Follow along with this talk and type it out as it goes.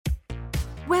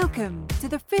Welcome to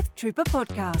the Fifth Trooper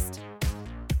Podcast.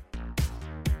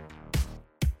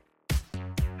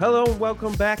 Hello and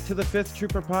welcome back to the Fifth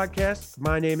Trooper Podcast.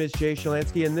 My name is Jay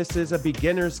Shalansky, and this is a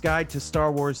beginner's guide to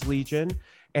Star Wars Legion.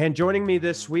 And joining me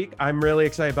this week, I'm really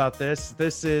excited about this.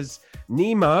 This is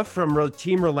Nema from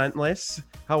Team Relentless.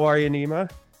 How are you,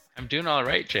 Nema? I'm doing all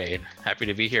right, Jay. Happy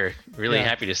to be here. Really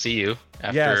happy to see you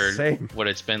after what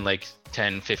it's been like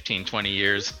 10, 15, 20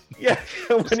 years. Yeah.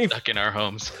 Stuck in our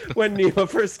homes. When Nema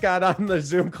first got on the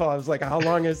Zoom call, I was like, how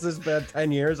long has this been?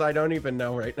 10 years? I don't even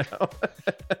know right now.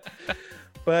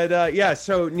 But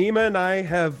so Nema and I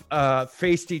have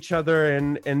faced each other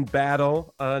in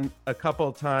battle a couple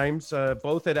of times,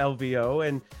 both at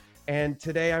LVO. And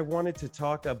today I wanted to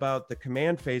talk about the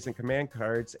command phase and command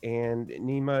cards. And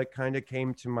Nema kind of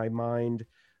came to my mind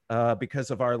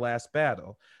because of our last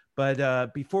battle.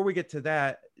 But before we get to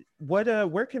that,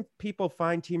 where can people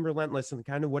find Team Relentless and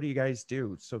kind of what do you guys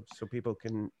do so people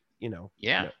can,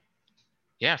 Yeah,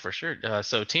 for sure.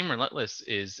 So Team Relentless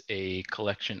is a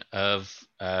collection of,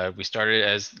 we started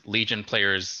as Legion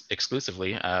players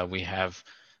exclusively. We have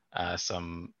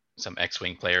some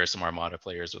X-Wing players, some Armada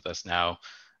players with us now.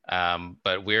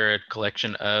 But we're a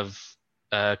collection of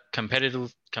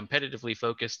competitively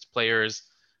focused players.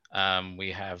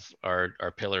 We have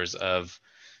our pillars of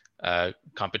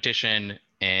competition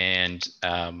and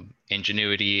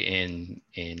ingenuity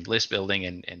in list building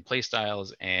and play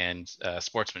styles and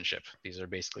sportsmanship. These are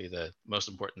basically the most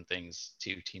important things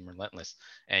to Team Relentless.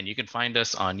 And you can find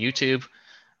us on YouTube.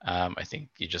 I think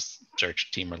you just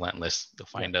search Team Relentless, you'll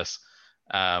find us.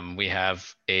 We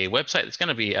have a website that's going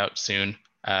to be out soon.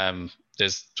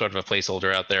 There's sort of a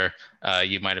placeholder out there.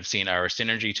 You might have seen our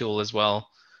synergy tool as well.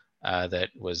 That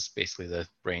was basically the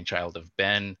brainchild of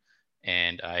Ben,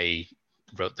 and I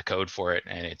wrote the code for it,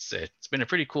 and it's been a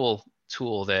pretty cool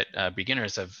tool that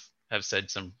beginners have said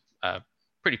some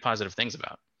pretty positive things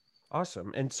about.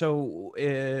 Awesome. And so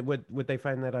would they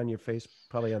find that on your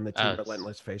probably on the Team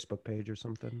Relentless Facebook page or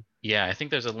something? Yeah, I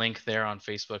think there's a link there on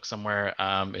Facebook somewhere.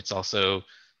 It's also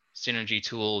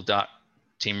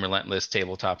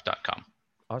synergytool.teamrelentlesstabletop.com.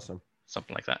 Awesome.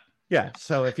 Something like that. Yeah.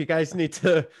 So if you guys need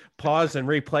to pause and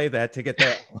replay that to get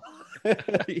that,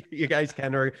 you guys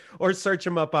can, or search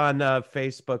them up on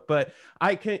Facebook. But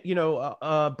I can,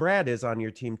 Brad is on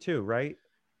your team too, right?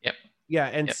 Yep. Yeah.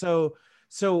 And yep.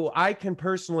 So I can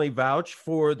personally vouch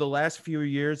for the last few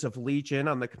years of Legion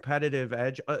on the competitive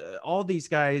edge. All these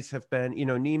guys have been,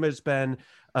 Nema's been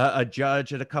a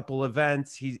judge at a couple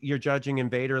events. You're judging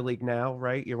Invader League now,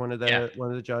 right? You're one of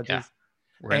the judges. Yeah.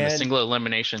 We're in the single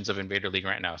eliminations of Invader League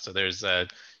right now. So there's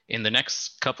in the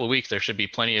next couple of weeks, there should be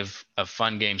plenty of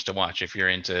fun games to watch if you're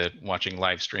into watching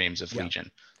live streams of Legion.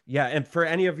 Yeah, and for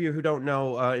any of you who don't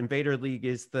know, Invader League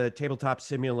is the tabletop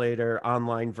simulator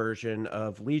online version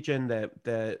of Legion that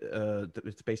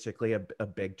it's basically a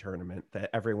big tournament that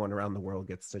everyone around the world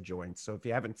gets to join. So if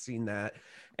you haven't seen that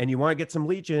and you want to get some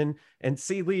Legion and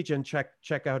see Legion,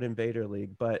 check out Invader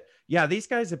League. But yeah, these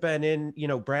guys have been in,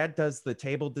 Brad does the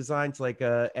table designs like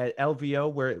at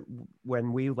LVO, where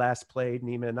when we last played,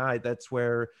 Nema and I, that's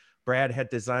where Brad had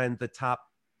designed the top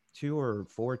 2 or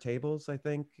 4 tables, I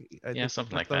think.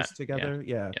 Something like those that together.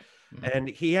 Yeah. Mm-hmm. And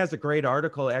he has a great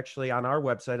article actually on our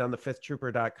website on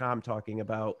thefifthtrooper.com talking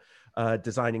about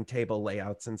designing table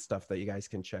layouts and stuff that you guys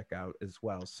can check out as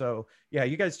well. So yeah,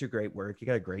 you guys do great work. You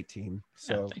got a great team.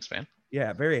 So thanks, man.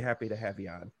 Yeah, very happy to have you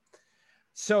on.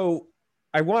 So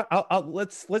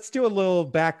let's do a little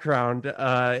background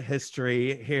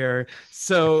history here.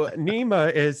 So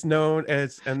Nema is known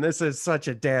as, and this is such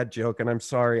a dad joke, and I'm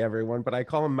sorry everyone, but I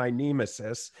call him my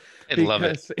Nemesis. I love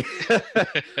it.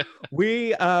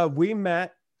 we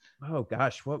met. Oh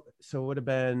gosh, so it would have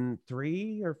been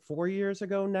 3 or 4 years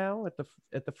ago now at the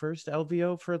first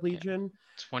LVO for Legion.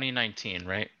 2019,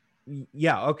 right?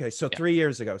 Yeah. Okay. So 3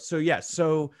 years ago. So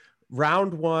so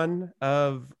round 1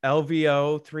 of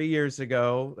LVO 3 years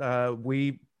ago,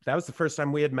 that was the first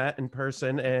time we had met in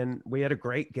person, and we had a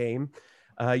great game.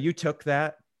 You took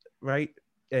that, right?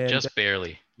 And just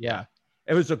barely. Yeah.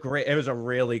 It was a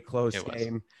really close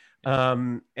game.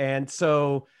 And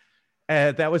so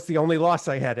that was the only loss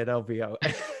I had at LVO.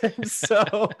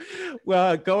 So,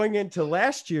 well, going into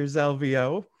last year's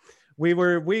LVO, we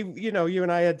you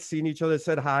and I had seen each other,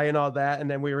 said hi and all that. And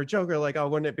then we were joking like, oh,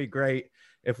 wouldn't it be great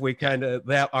if we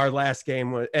our last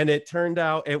game was, and it turned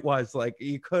out it was like,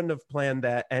 you couldn't have planned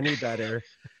that any better.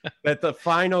 But the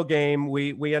final game,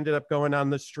 we ended up going on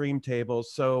the stream table.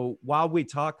 So while we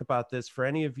talk about this, for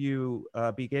any of you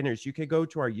beginners, you could go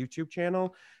to our YouTube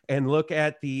channel and look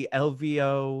at the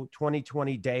LVO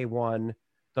 2020 day 1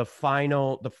 the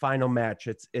final match,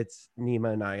 it's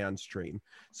Nema and I on stream.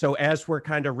 So as we're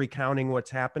kind of recounting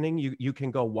what's happening, you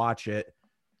can go watch it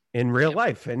in real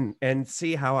life and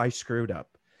see how I screwed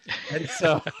up. And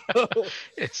so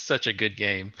it's such a good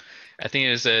game. I think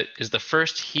it is the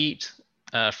first heat,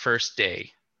 first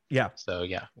day. Yeah. So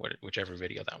yeah, whichever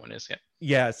video that one is. Yeah.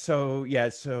 Yeah.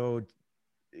 So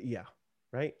yeah.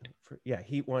 Right.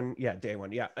 Heat one. Yeah. Day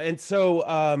one. Yeah. And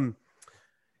so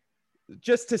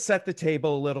just to set the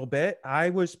table a little bit,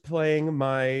 I was playing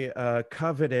my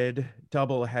coveted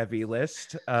double heavy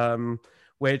list,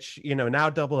 which, now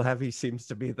double heavy seems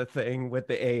to be the thing with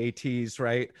the AATs,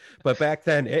 right? But back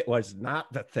then it was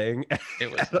not the thing. It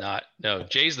was not. No,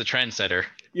 Jay's the trendsetter.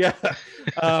 Yeah.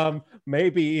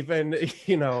 Maybe even,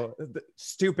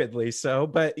 stupidly so,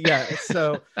 but yeah.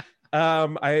 So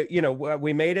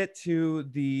we made it to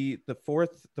the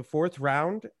fourth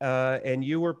round, and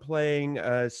you were playing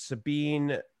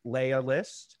Sabine Leia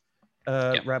list,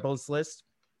 Rebels list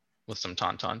with some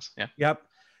tauntauns. Yeah. Yep.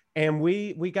 And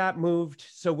we got moved,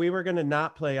 so we were going to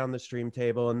not play on the stream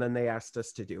table, and then they asked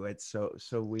us to do it, so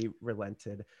we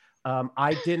relented.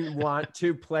 I didn't want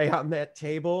to play on that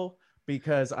table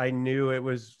because I knew it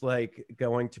was like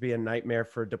going to be a nightmare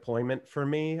for deployment for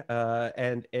me,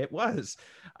 and it was.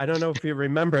 I don't know if you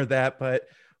remember that, but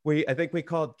I think we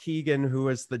called Keegan, who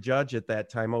was the judge at that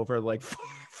time, over like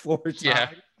four times. Yeah.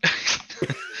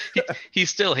 He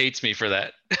still hates me for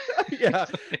that. Yeah,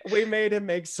 we made him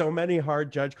make so many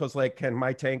hard judge calls, like, can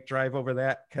my tank drive over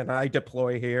that? Can I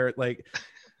deploy here? Like,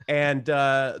 and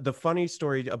the funny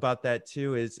story about that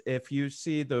too is if you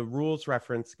see the rules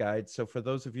reference guide, so for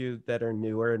those of you that are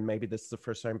newer and maybe this is the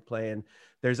first time playing,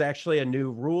 there's actually a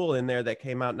new rule in there that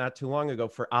came out not too long ago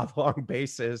for oblong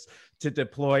bases to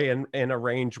deploy in a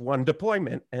range one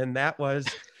deployment. And that was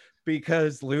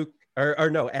because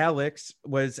Alex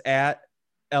was at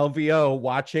LVO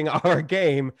watching our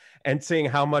game and seeing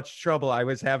how much trouble I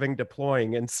was having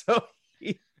deploying. And so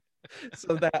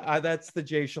that's the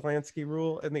Jay Shalansky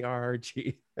rule in the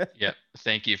RRG. Yeah,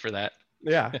 thank you for that.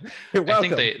 Yeah, you're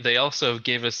welcome. I think they also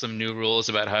gave us some new rules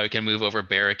about how we can move over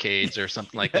barricades or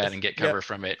something like that and get cover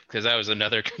from it, because that was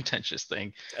another contentious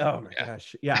thing. Oh my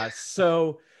gosh. Yeah.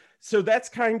 So that's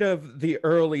kind of the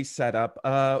early setup.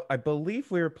 I believe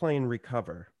we were playing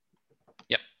Recover.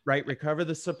 Right, recover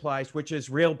the supplies, which is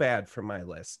real bad for my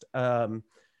list.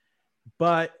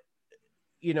 But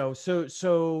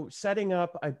so setting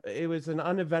up, it was an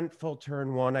uneventful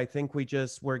turn one. I think we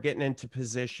just were getting into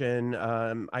position.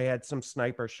 I had some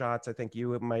sniper shots. I think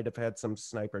you might have had some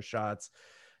sniper shots,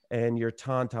 and your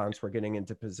tauntauns were getting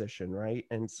into position, right?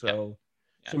 And so.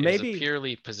 Yeah, so maybe it was a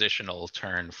purely positional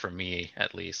turn for me,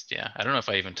 at least. Yeah, I don't know if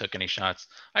I even took any shots.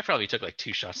 I probably took like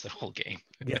 2 shots the whole game.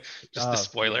 Yeah, just the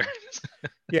spoiler.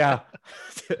 Yeah.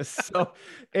 So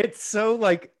it's so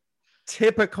like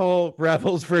typical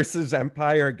Rebels versus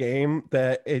Empire game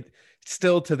that it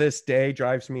still to this day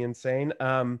drives me insane.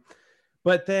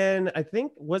 But then I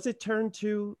think, was it turn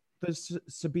 2? The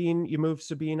Sabine, you moved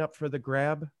Sabine up for the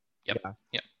grab. Yep. Yeah.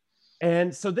 Yep.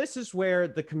 And so this is where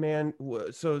the command,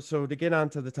 so to get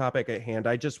onto the topic at hand,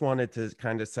 I just wanted to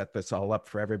kind of set this all up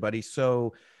for everybody.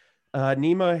 So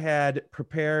Nema had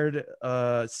prepared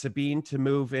Sabine to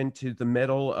move into the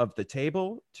middle of the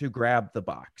table to grab the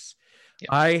box. Yep.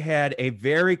 I had a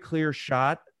very clear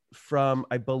shot from,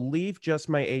 I believe, just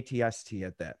my ATST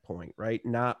at that point, right?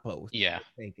 Not both. Yeah.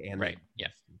 Right. Yeah.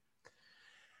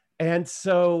 And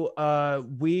so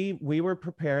we were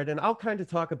prepared, and I'll kind of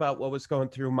talk about what was going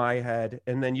through my head,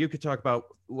 and then you could talk about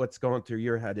what's going through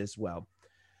your head as well.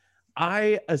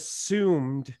 I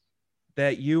assumed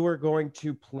that you were going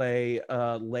to play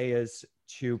Leia's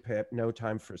 2-pip, No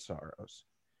Time for Sorrows,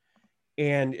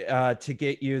 and to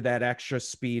get you that extra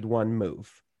speed 1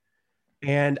 move.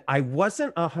 And I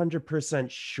wasn't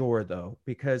 100% sure, though,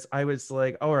 because I was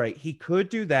like, all right, he could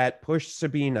do that, push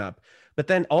Sabine up. But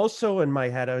then also in my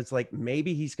head, I was like,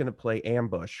 maybe he's going to play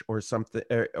ambush or something,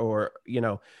 or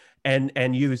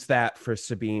and use that for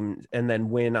Sabine and then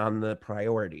win on the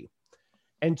priority.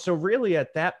 And so really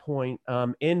at that point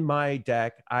in my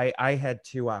deck, I had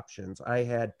 2 options. I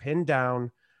had pin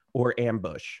down or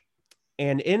ambush.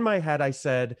 And in my head, I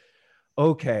said,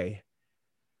 okay,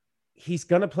 he's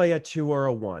going to play a 2 or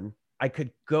a 1. I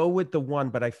could go with the 1,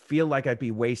 but I feel like I'd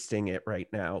be wasting it right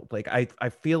now. Like I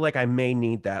feel like I may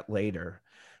need that later.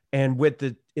 And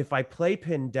if I play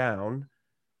pin down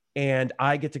and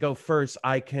I get to go first,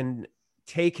 I can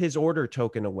take his order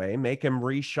token away, make him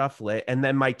reshuffle it, and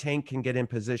then my tank can get in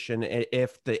position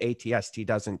if the ATST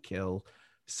doesn't kill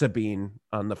Sabine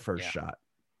on the first shot.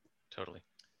 Totally.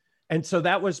 And so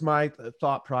that was my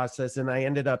thought process, and I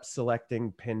ended up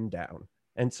selecting pin down.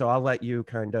 And so I'll let you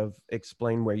kind of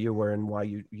explain where you were and why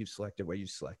you selected what you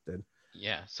selected.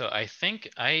 Yeah, so I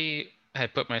think I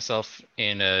had put myself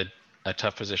in a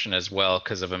tough position as well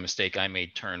because of a mistake I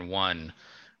made turn one,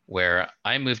 where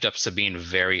I moved up Sabine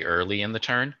very early in the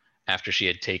turn after she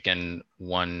had taken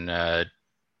one. I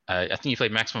think you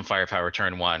played maximum firepower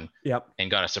turn one, Yep. and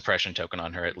got a suppression token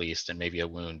on her at least, and maybe a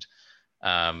wound.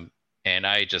 And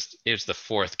it was the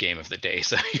fourth game of the day,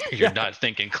 so you're not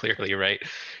thinking clearly, right?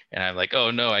 And I'm like, oh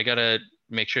no, I gotta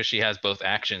make sure she has both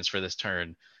actions for this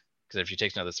turn, because if she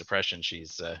takes another suppression,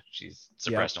 she's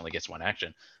suppressed, only gets one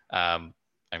action. I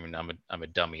mean, I'm a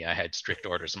dummy. I had strict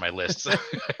orders on my list, so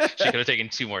she could have taken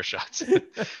 2 more shots.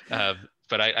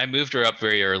 But I moved her up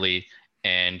very early,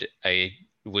 and I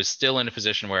was still in a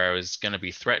position where I was going to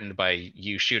be threatened by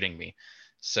you shooting me.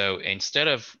 So instead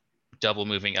of double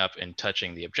moving up and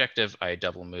touching the objective, I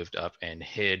double moved up and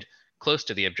hid close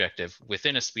to the objective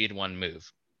within a speed 1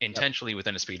 move, intentionally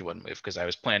within a speed 1 move, because I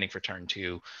was planning for turn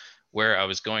 2, where I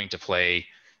was going to play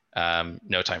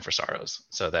No Time for Sorrows,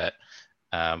 so that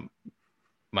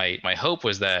my hope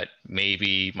was that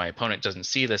maybe my opponent doesn't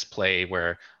see this play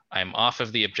where I'm off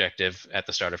of the objective at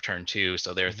the start of turn 2,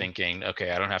 so they're thinking,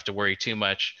 okay, I don't have to worry too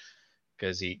much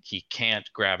because he can't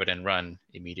grab it and run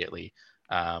immediately.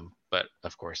 But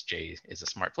of course, Jay is a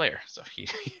smart player, so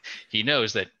he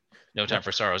knows that No Time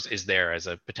for Sorrows is there as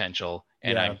a potential,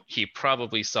 and he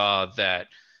probably saw that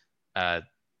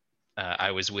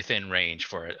I was within range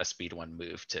for a speed 1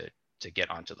 move to get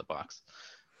onto the box.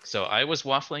 So I was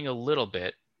waffling a little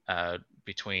bit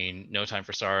between No Time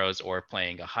for Sorrows or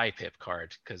playing a high pip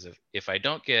card, because if I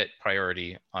don't get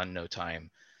priority on No Time,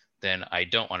 then I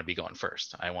don't want to be going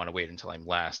first. I want to wait until I'm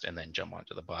last and then jump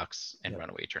onto the box and run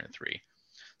away turn 3.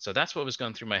 So that's what was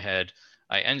going through my head.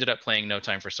 I ended up playing No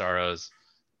Time for Sorrows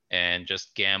and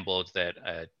just gambled that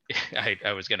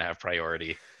I was going to have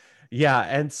priority. Yeah,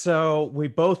 and so we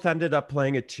both ended up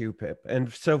playing a 2-pip.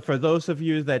 And so for those of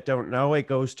you that don't know, it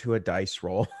goes to a dice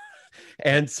roll.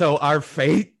 And so our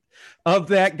fate of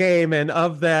that game and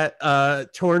of that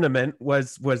tournament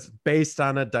was based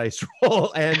on a dice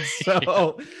roll. And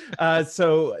so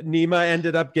so Nema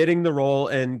ended up getting the roll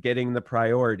and getting the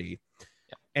priority.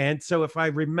 And so if I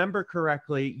remember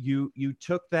correctly, you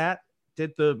took that,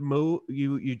 did the move,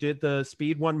 you did the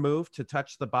speed 1 move to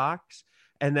touch the box,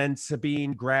 and then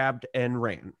Sabine grabbed and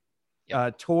ran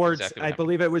towards, exactly I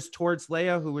believe it was towards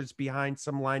Leia, who was behind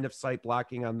some line of sight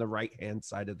blocking on the right-hand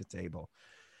side of the table.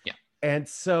 Yeah. And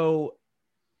so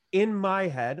in my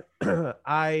head,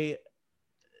 it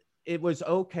was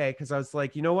okay, because I was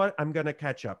like, you know what? I'm going to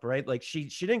catch up, right? Like she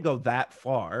didn't go that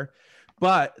far.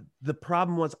 But the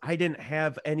problem was I didn't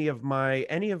have any of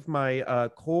my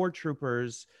core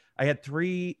troopers. I had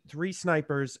three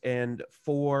snipers and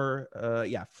four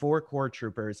core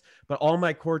troopers, but all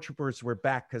my core troopers were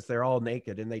back because they're all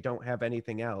naked and they don't have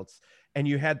anything else. And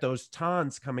you had those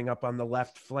tons coming up on the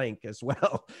left flank as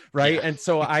well, right? Yeah. And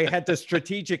so I had to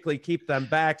strategically keep them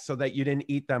back so that you didn't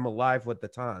eat them alive with the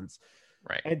tons.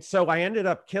 Right. And so I ended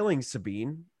up killing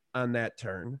Sabine on that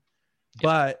turn,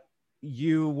 but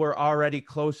you were already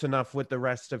close enough with the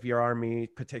rest of your army,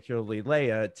 particularly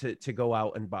Leia, to go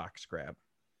out and box grab.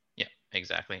 Yeah,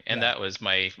 exactly. And that was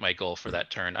my goal for that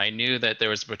turn. I knew that there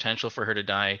was potential for her to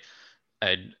die.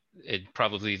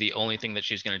 Probably the only thing that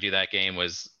she's going to do that game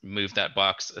was move that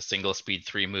box a single speed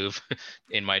 3 move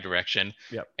in my direction,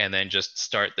 and then just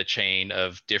start the chain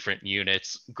of different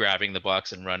units grabbing the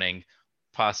box and running,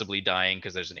 possibly dying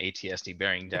because there's an ATSD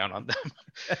bearing down on them.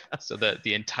 So that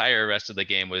the entire rest of the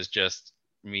game was just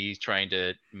me trying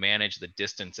to manage the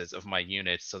distances of my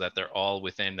units so that they're all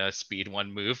within a speed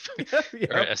 1 move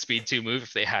or a speed 2 move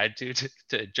if they had to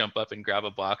jump up and grab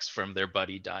a box from their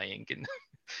buddy dying. And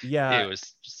it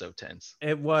was just so tense.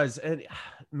 It was. And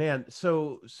man,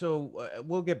 so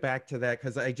we'll get back to that,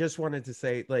 because I just wanted to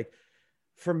say, like,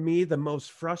 for me, the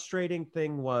most frustrating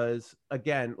thing was,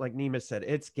 again, like Nema said,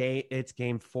 it's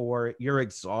game 4. You're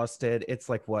exhausted. It's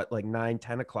like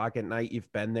 9-10 o'clock at night.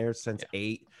 You've been there since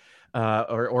 8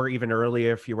 or even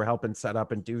earlier if you were helping set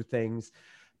up and do things.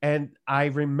 And I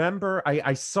remember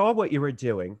I saw what you were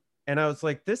doing, and I was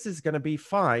like, this is going to be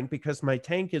fine because my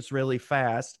tank is really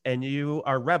fast and you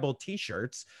are Rebel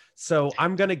t-shirts. So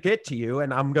I'm going to get to you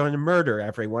and I'm going to murder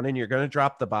everyone and you're going to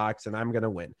drop the box and I'm going to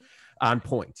win on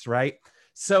points, right?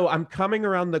 So I'm coming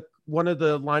around one of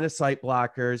the line of sight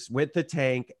blockers with the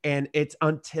tank, and it's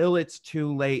until it's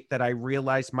too late that I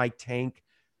realize my tank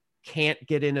can't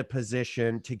get in a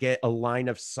position to get a line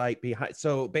of sight behind.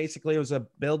 So basically it was a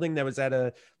building that was at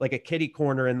a kitty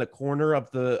corner in the corner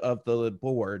of the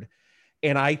board.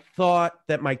 And I thought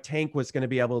that my tank was going to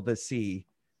be able to see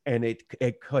and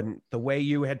it couldn't. The way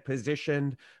you had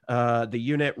positioned the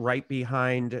unit right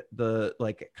behind the,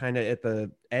 like, kind of at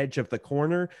the edge of the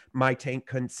corner, my tank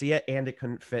couldn't see it, and it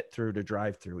couldn't fit through to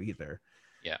drive through either.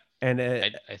 Yeah. And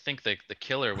I think the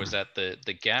killer was that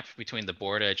the gap between the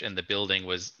board edge and the building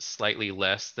was slightly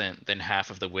less than half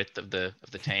of the width of the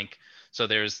tank. So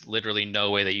there's literally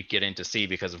no way that you get in to see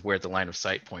because of where the line of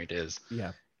sight point is.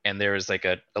 yeah. And there was like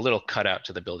a little cutout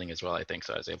to the building as well, I think.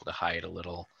 So I was able to hide a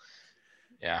little.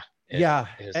 Yeah.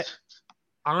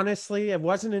 Honestly, it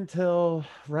wasn't until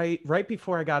right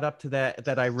before I got up to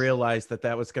that I realized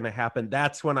that was going to happen.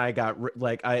 That's when I got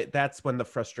that's when the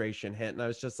frustration hit, and I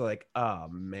was just like, oh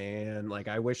man, like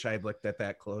I wish I had looked at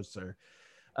that closer.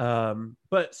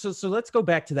 But so let's go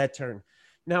back to that turn.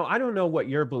 Now, I don't know what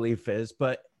your belief is,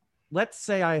 but let's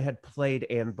say I had played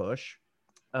ambush.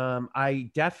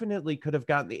 I definitely could have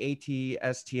gotten the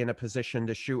AT-ST in a position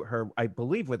to shoot her, I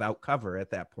believe, without cover at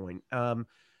that point.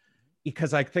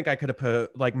 Because I think I could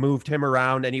have moved him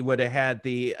around, and he would have had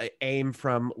the aim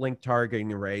from link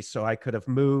targeting array. So I could have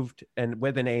moved and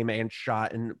with an aim and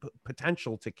shot and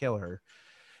potential to kill her.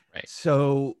 Right.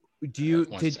 So do you,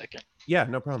 one second. Yeah,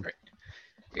 no problem. Sorry.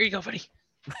 Here you go, buddy.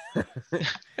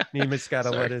 Nema's got to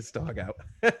let his dog out.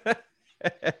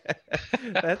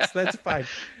 That's fine.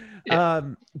 Yeah.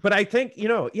 But I think,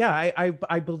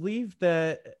 I believe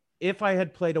that if I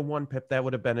had played a 1-pip, that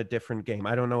would have been a different game.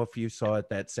 I don't know if you saw it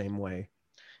that same way.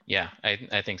 Yeah,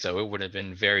 I think so. It would have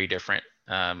been very different.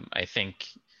 I think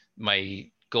my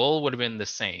goal would have been the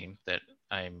same, that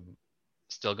I'm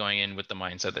still going in with the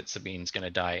mindset that Sabine's going to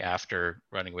die after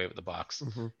running away with the box.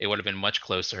 Mm-hmm. It would have been much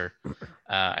closer.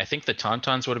 I think the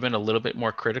Tauntauns would have been a little bit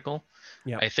more critical.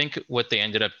 Yeah. I think what they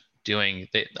ended up doing,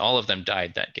 all of them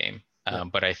died that game.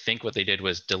 But I think what they did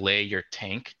was delay your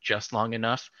tank just long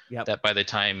enough that by the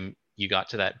time you got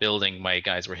to that building, my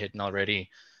guys were hidden already.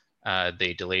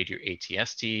 They delayed your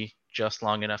AT-ST just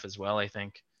long enough as well, I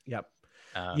think. Yep.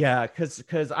 Yeah,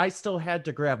 because I still had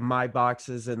to grab my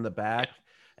boxes in the back. Yeah.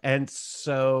 And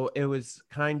so it was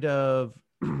kind of,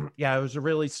 it was a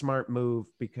really smart move,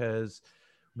 because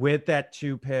with that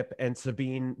 2-pip and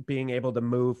Sabine being able to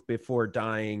move before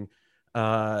dying,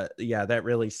 that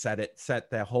really set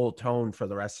the whole tone for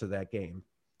the rest of that game.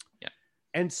 Yeah.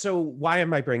 And so why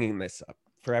am I bringing this up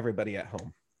for everybody at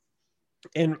home?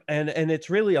 And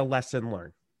it's really a lesson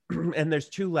learned. And there's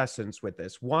 2 lessons with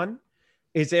this. One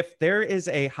is, if there is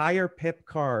a higher pip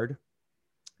card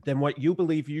than what you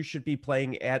believe you should be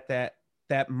playing at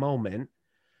that moment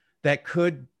that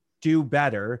could do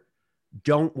better,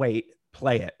 don't wait,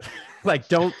 play it. Like,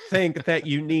 don't think that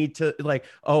you need to, like,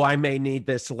 oh, I may need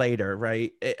this later,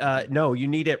 right? No, you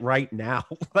need it right now.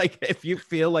 Like, if you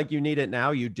feel like you need it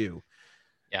now, you do.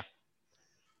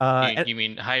 Yeah. You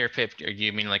mean higher pip, or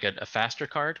you mean like a faster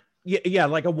card? Yeah,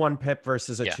 like a 1-pip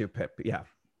versus a 2-pip. Yeah.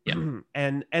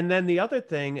 And then the other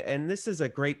thing, and this is a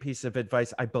great piece of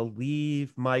advice, I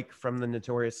believe Mike from the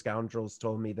Notorious Scoundrels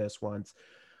told me this once,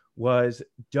 was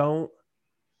don't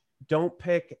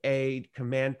pick a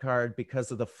command card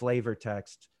because of the flavor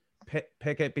text.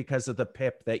 Pick it because of the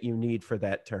pip that you need for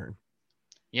that turn.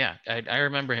 Yeah, I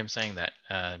remember him saying that.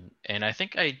 And I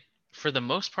think for the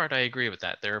most part, I agree with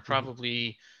that. There are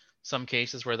probably some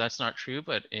cases where that's not true,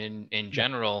 but in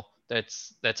general,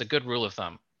 that's a good rule of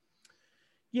thumb.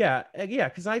 Yeah,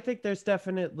 because I think there's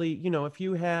definitely, if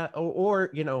you have,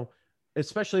 or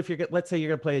especially if let's say you're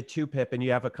going to play a 2-pip and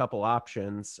you have a couple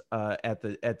options at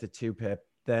the 2-pip,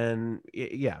 then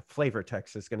flavor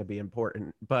text is going to be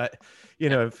important. But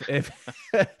if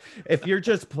if you're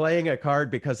just playing a card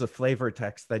because of flavor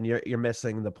text, then you're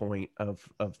missing the point of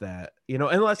that.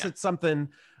 Unless it's something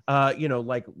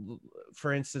like,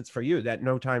 for instance, for you, that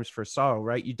No Times for Sorrow,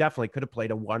 right? You definitely could have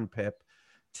played a 1-pip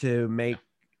to make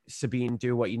Sabine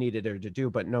do what you needed her to do,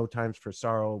 but No Times for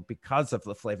Sorrow, because of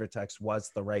the flavor text, was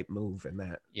the right move in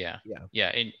that. Yeah.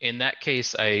 In that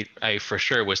case, I for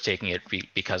sure was taking it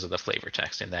because of the flavor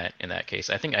text. In that case,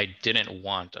 I think I didn't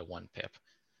want a 1-pip.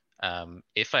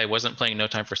 If I wasn't playing No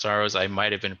Time for Sorrows, I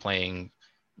might have been playing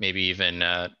maybe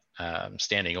even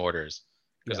standing orders,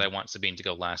 because I want Sabine to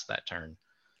go last that turn.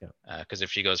 Because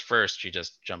if she goes first, she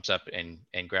just jumps up and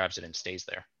grabs it and stays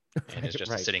there, and is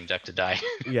just a sitting duck to die.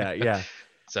 Yeah.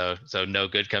 So no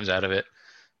good comes out of it.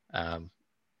 And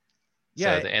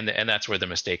that's where the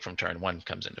mistake from turn 1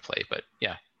 comes into play. But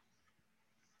yeah,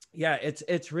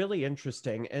 it's really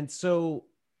interesting. And so,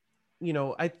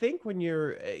 I think when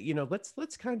you're,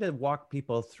 let's kind of walk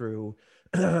people through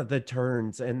the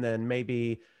turns, and then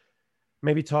maybe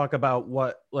talk about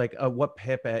what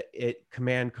pip at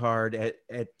command card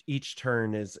at each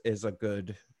turn is a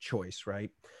good choice,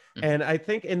 right? Mm-hmm. And I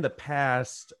think in the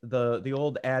past, the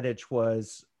old adage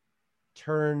was,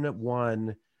 turn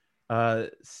one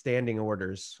standing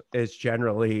orders is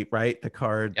generally, right, the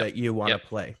card that you want to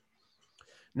play.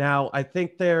 Now, I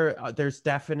think there's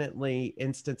definitely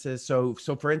instances. So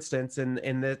for instance, in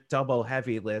the double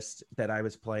heavy list that I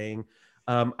was playing,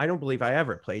 I don't believe I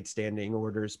ever played standing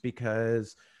orders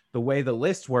because the way the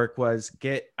list worked was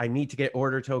I need to get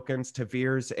order tokens to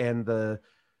Veers and the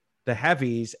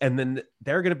heavies, and then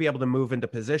they're going to be able to move into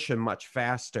position much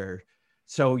faster.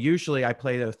 So usually I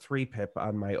play a 3-pip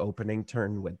on my opening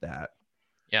turn with that.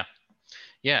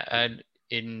 Yeah. And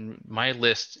in my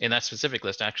list, in that specific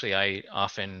list, actually, I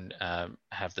often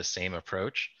have the same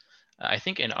approach. I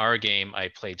think in our game, I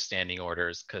played standing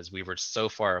orders because we were so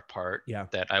far apart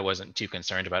that I wasn't too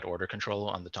concerned about order control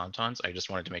on the Tauntauns. I just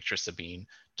wanted to make sure Sabine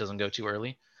doesn't go too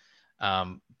early.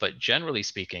 But generally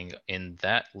speaking, in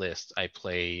that list, I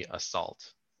play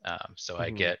Assault. So I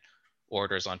get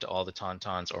orders onto all the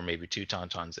Tauntauns, or maybe 2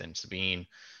 Tauntauns and Sabine,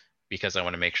 because I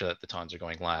want to make sure that the Taunts are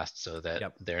going last so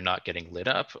that they're not getting lit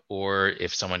up. Or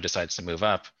if someone decides to move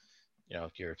up, you know,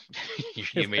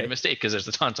 you made a mistake because there's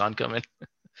a Tauntaun coming.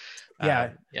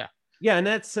 Yeah, and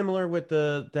that's similar with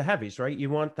the heavies, right? You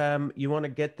want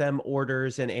to get them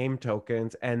orders and aim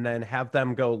tokens and then have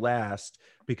them go last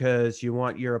because you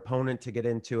want your opponent to get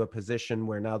into a position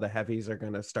where now the heavies are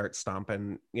going to start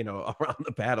stomping, you know, around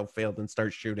the battlefield and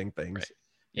start shooting things.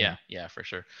 Right. Yeah, for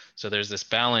sure. So there's this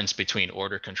balance between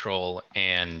order control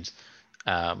and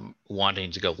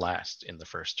wanting to go last in the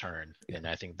first turn. And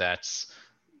I think that's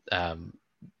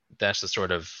the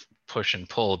sort of push and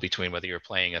pull between whether you're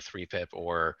playing a 3-pip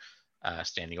or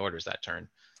standing orders that turn.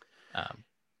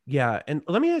 Yeah, and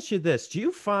let me ask you this: do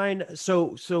you find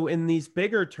so in these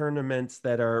bigger tournaments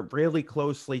that are really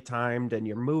closely timed and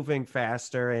you're moving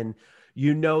faster, and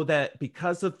you know that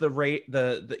because of the rate,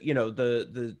 the you know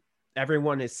the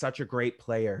everyone is such a great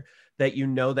player that you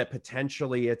know that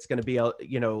potentially it's going to be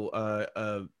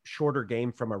a shorter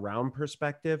game from a round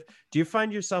perspective. Do you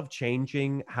find yourself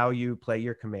changing how you play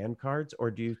your command cards, or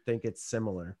do you think it's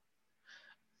similar?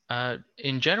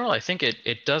 In general, I think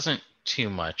it doesn't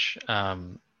too much.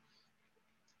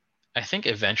 I think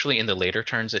eventually in the later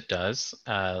turns it does.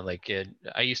 I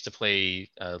used to play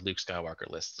Luke Skywalker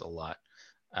lists a lot,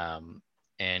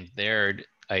 and there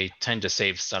I tend to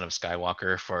save Son of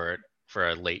Skywalker for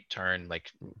a late turn,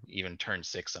 like even turn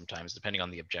 6 sometimes, depending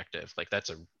on the objective. Like that's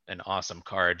an awesome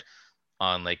card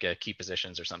on like key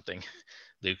positions or something.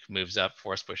 Luke moves up,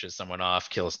 force pushes someone off,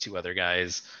 kills 2 other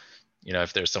guys. You know,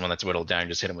 if there's someone that's whittled down,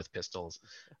 just hit him with pistols.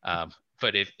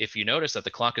 But if you notice that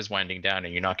the clock is winding down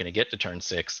and you're not going to get to turn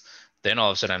 6, then all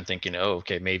of a sudden I'm thinking, oh,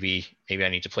 okay, maybe I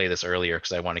need to play this earlier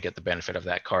because I want to get the benefit of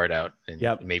that card out. And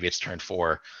maybe it's turn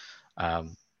 4.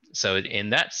 So in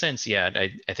that sense,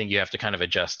 I think you have to kind of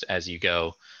adjust as you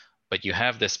go, but you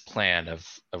have this plan of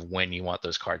when you want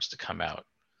those cards to come out.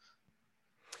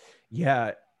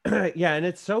 Yeah. Yeah. And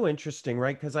it's so interesting,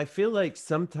 right? Because I feel like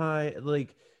sometimes,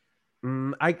 like,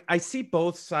 I see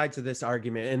both sides of this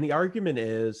argument. And the argument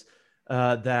is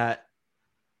that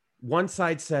one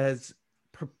side says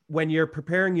when you're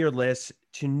preparing your list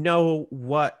to know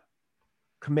what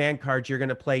command cards you're going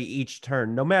to play each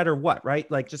turn, no matter what, right?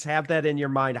 Like just have that in your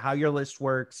mind, how your list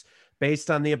works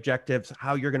based on the objectives,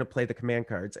 how you're going to play the command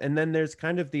cards. And then there's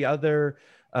kind of the other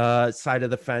side of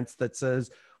the fence that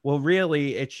says, well,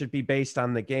 really, it should be based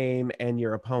on the game and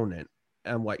your opponent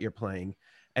and what you're playing.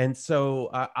 And so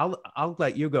I'll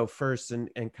let you go first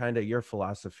and kind of your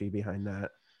philosophy behind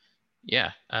that.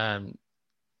 Yeah.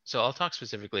 So I'll talk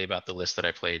specifically about the list that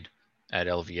I played at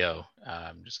LVO,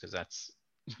 just because that's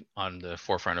on the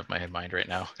forefront of my mind right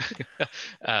now.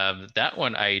 That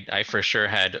one, I for sure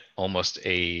had almost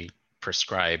a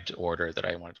prescribed order that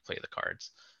I wanted to play the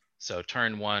cards. So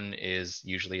turn 1 is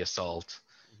usually Assault.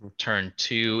 Turn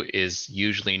 2 is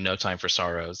usually No Time for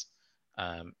Sorrows.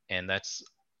 And that's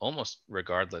almost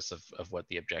regardless of what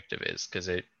the objective is, because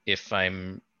if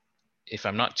I'm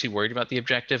not too worried about the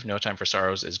objective, No Time for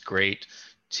Sorrows is great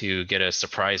to get a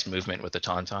surprise movement with the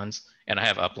Tauntauns. And I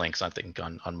have uplinks, I think,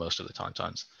 on most of the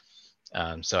Tauntauns.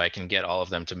 So I can get all of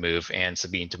them to move and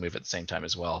Sabine to move at the same time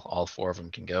as well. All 4 of them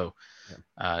can go.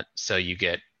 So you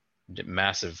get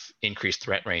massive increased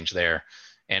threat range there.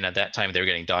 And at that time, they were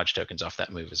getting dodge tokens off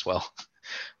that move as well.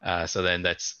 So then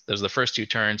those are the first 2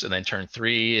 turns. And then turn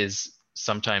 3 is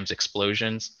sometimes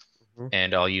explosions.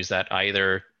 And I'll use that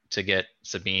either to get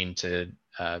Sabine to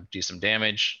do some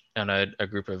damage on a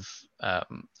group of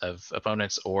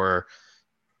opponents, or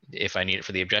if I need it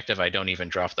for the objective, I don't even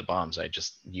drop the bombs. I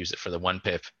just use it for the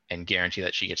 1-pip and guarantee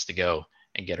that she gets to go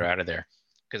and get her out of there.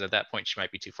 Because at that point, she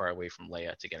might be too far away from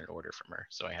Leia to get an order from her.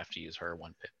 So I have to use her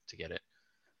 1-pip to get it.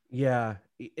 Yeah.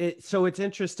 So it's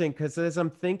interesting because as I'm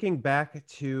thinking back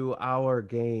to our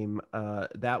game,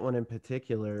 that one in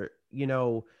particular,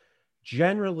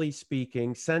 generally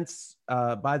speaking, since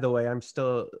by the way, I'm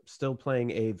still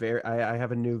playing I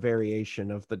have a new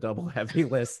variation of the double heavy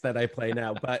list that I play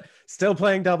now, but still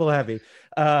playing double heavy.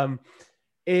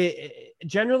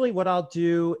 Generally what I'll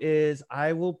do is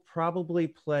I will probably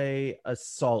play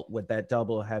assault with that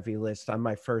double heavy list on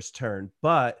my first turn.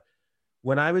 But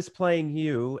when I was playing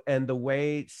you and the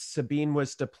way Sabine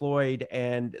was deployed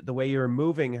and the way you were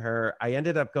moving her, I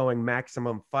ended up going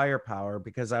maximum firepower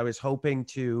because I was hoping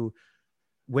to,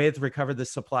 with recover the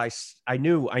supplies. I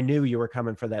knew you were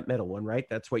coming for that middle one, right?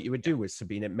 That's what you would do with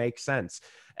Sabine. It makes sense.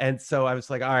 And so I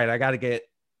was like, all right, I got to get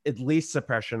at least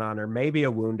suppression on her, maybe a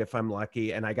wound if I'm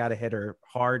lucky, and I got to hit her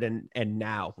hard and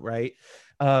now, right?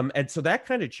 And so that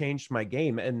kind of changed my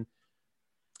game. And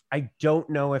I don't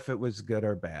know if it was good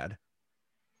or bad.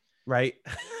 Right.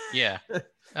 Yeah.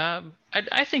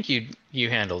 I think you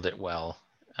handled it well.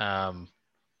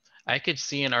 I could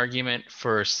see an argument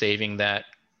for saving that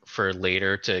for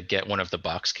later to get one of the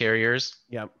box carriers.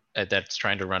 Yep. That's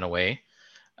trying to run away.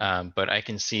 But I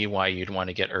can see why you'd want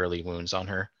to get early wounds on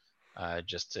her,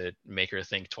 just to make her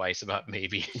think twice about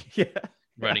maybe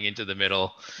running into the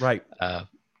middle. Right.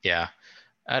 Yeah.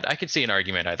 I could see an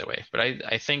argument either way, but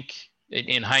I think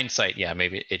in hindsight, yeah,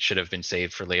 maybe it should have been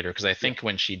saved for later, because I think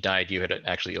when she died, you had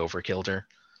actually overkilled her.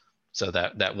 So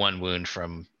that one wound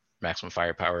from maximum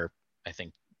firepower, I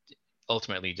think,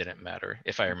 ultimately didn't matter,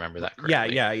 if I remember that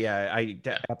correctly. Yeah.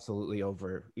 Absolutely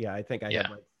over. Yeah, I think I had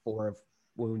like 4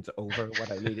 wounds over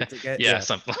what I needed to get. Yeah,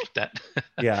 something like that.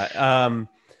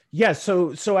 Yeah.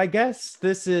 So I guess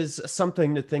this is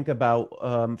something to think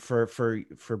about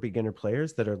for beginner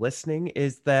players that are listening,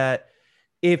 is that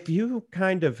if you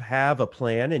kind of have a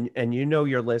plan and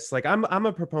your list, like I'm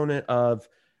a proponent of,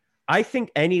 I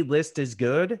think any list is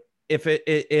good if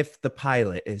the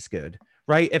pilot is good,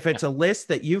 right? If it's a list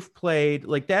that you've played,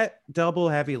 like that double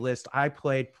heavy list, I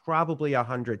played probably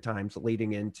 100 times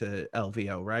leading into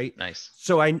LVO, right? Nice.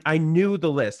 So I knew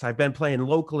the list. I've been playing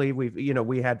locally.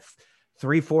 We had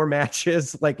 3-4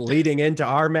 matches like leading into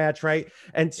our match, right?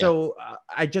 And so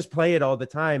I just play it all the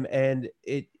time. And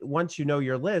once you know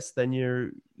your list, then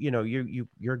you're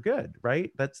good,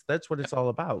 right? That's what it's all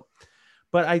about.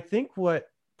 But I think what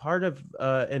part of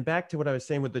and back to what I was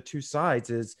saying with the two sides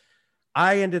is,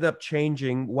 I ended up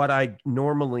changing what I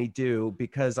normally do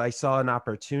because I saw an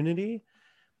opportunity.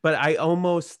 But I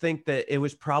almost think that it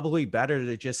was probably better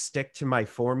to just stick to my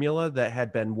formula that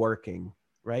had been working,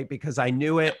 right? Because I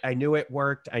knew it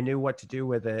worked. I knew what to do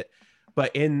with it.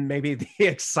 But in maybe the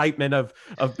excitement of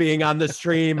being on the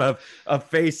stream, of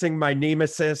facing my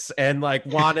nemesis and like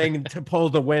wanting to pull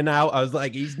the win out, I was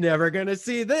like, he's never gonna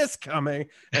see this coming,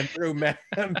 and threw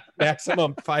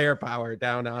maximum firepower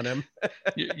down on him.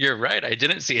 You're right. I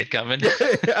didn't see it coming.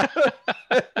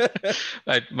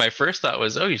 My first thought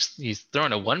was, oh, he's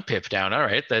throwing a 1 pip down. All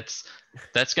right, that's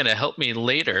gonna help me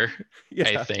later.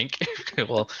 I think.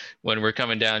 Well, when we're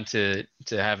coming down to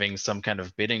having some kind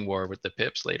of bidding war with the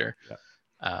pips later.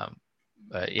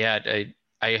 But yeah,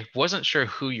 I wasn't sure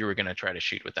who you were going to try to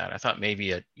shoot with that. I thought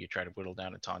maybe you try to whittle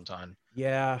down a tauntaun.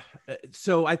 Yeah.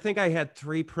 So I think I had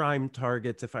 3 prime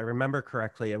targets, if I remember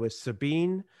correctly. It was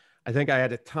Sabine. I think I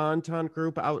had a tauntaun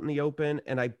group out in the open,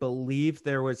 and I believe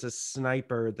there was a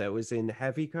sniper that was in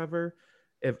heavy cover,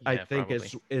 I think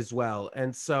as well.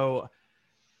 And so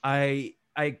I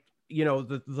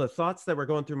the thoughts that were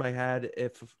going through my head,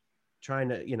 if trying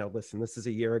to, listen, this is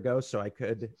a year ago, so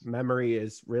memory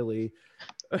is really,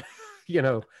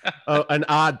 an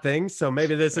odd thing. So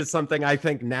maybe this is something I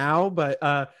think now,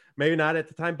 but maybe not at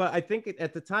the time. But I think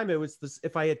at the time it was this,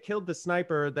 if I had killed the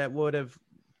sniper, that would have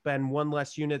been 1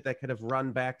 less unit that could have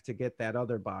run back to get that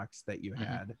other box that you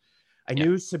had. I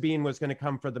knew Sabine was going to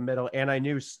come for the middle, and I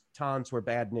knew taunts were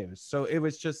bad news. So it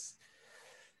was just,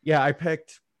 I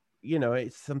picked,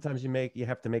 sometimes you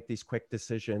have to make these quick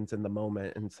decisions in the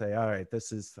moment and say, all right,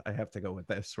 I have to go with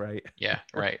this, right? Yeah,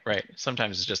 right.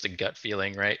 Sometimes it's just a gut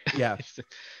feeling, right? Yeah.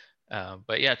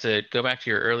 But yeah, to go back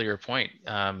to your earlier point,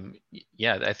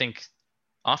 I think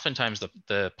oftentimes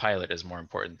the pilot is more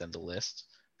important than the list.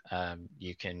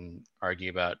 You can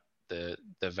argue about the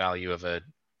value of a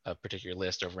particular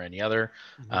list over any other,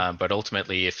 but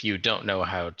ultimately, if you don't know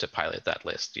how to pilot that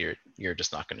list, you're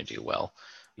just not going to do well.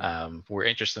 We're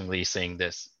interestingly seeing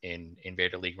this in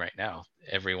Vader League right now.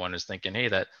 Everyone is thinking, hey,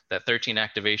 that 13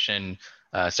 activation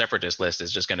separatist list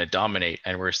is just going to dominate,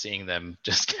 and we're seeing them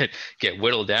just get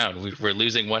whittled down. We're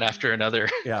losing one after another.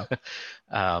 Yeah.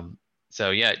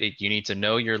 So yeah, you need to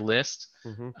know your list.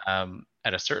 Mm-hmm.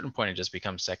 At a certain point, it just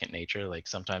becomes second nature. Like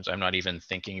sometimes I'm not even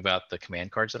thinking about the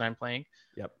command cards that I'm playing.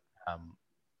 Yep.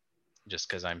 Just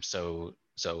because I'm so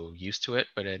used to it.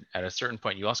 But at a certain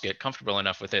point, you also get comfortable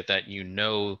enough with it that you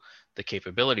know the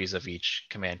capabilities of each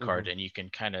command card, and you can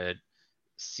kind of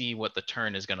see what the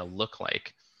turn is going to look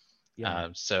like. Yeah.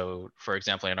 So, for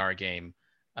example, in our game,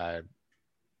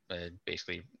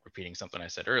 basically repeating something I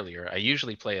said earlier, I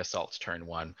usually play assaults turn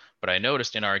 1, but I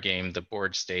noticed in our game the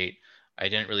board state, I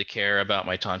didn't really care about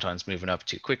my tauntauns moving up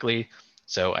too quickly.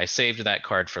 So I saved that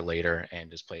card for later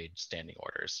and just played standing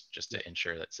orders just to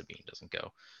ensure that Sabine doesn't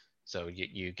go. So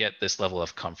you get this level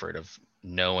of comfort of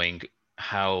knowing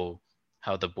how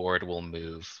the board will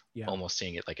move, almost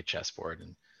seeing it like a chessboard.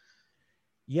 And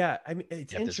yeah, I mean,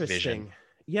 it's interesting.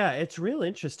 Yeah, it's real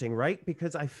interesting, right?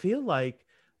 Because I feel like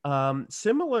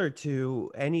similar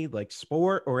to any like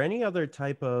sport or any other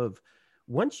type of,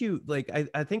 once you like,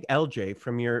 I think LJ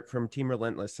from Team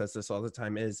Relentless says this all the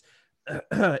time, is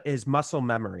is muscle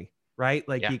memory, right?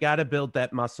 Like you got to build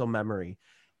that muscle memory.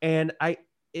 And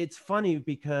it's funny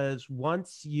because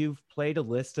once you've played a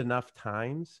list enough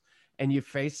times and you've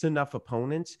faced enough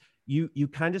opponents, you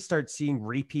kind of start seeing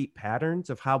repeat patterns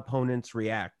of how opponents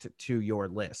react to your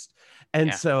list.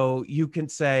 And so you can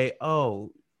say,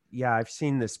 oh yeah, I've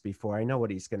seen this before, I know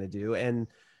what he's going to do. And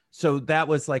so that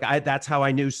was like, that's how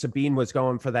I knew Sabine was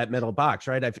going for that middle box,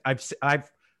 right?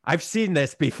 I've seen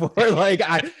this before. Like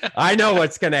I know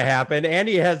what's going to happen. And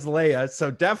he has Leia,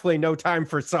 so definitely no time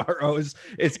for sorrows.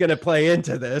 It's going to play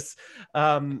into this.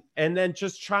 And then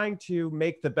just trying to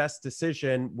make the best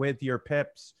decision with your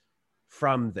pips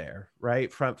from there,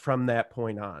 right? From that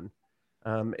point on.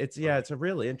 It's a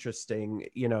really interesting,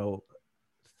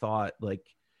 thought. Like,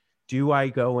 do I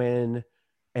go in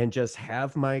and just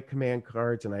have my command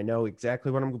cards and I know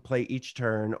exactly what I'm going to play each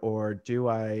turn, or do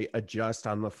I adjust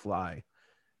on the fly?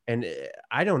 And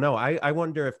I don't know. I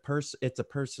wonder if it's a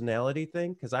personality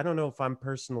thing, because I don't know if I'm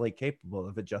personally capable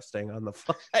of adjusting on the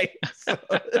fly. So.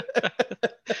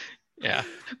 Yeah.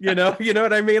 You know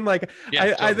what I mean? Like,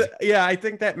 totally. I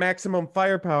think that maximum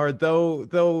firepower,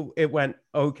 though it went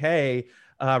okay,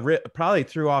 probably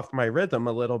threw off my rhythm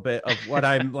a little bit of what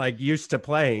I'm like used to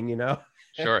playing,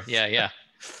 Sure. Yeah.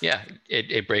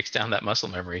 It breaks down that muscle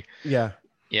memory. Yeah.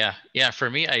 For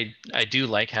me, I do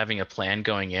like having a plan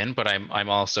going in, but I'm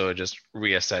also just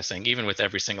reassessing. Even with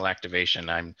every single activation,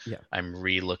 I'm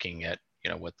re-looking at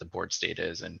what the board state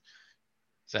is, and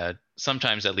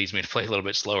sometimes that leads me to play a little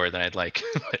bit slower than I'd like.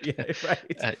 But,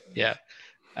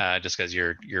 just because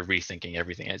you're rethinking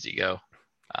everything as you go.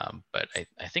 But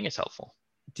I think it's helpful.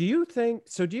 Do you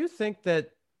think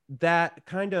that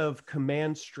kind of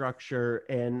command structure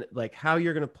and like how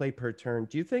you're going to play per turn,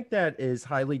 do you think that is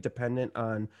highly dependent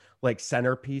on like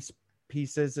centerpiece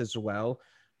pieces as well?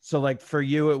 So like for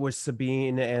you, it was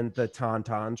Sabine and the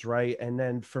Tauntauns, right? And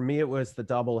then for me, it was the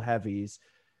double heavies.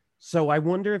 So I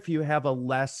wonder if you have a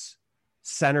less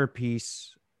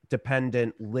centerpiece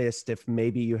dependent list, if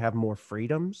maybe you have more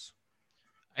freedoms.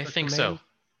 I think so.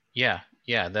 Yeah.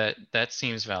 That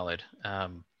seems valid.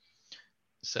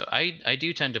 So I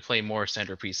do tend to play more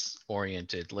centerpiece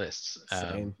oriented lists.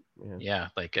 Same.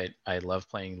 Like I love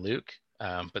playing Luke,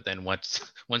 but then once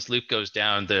Luke goes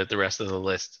down, the rest of the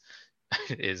list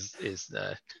is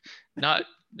not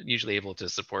usually able to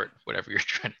support whatever you're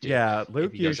trying to do. Yeah,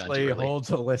 Luke usually holds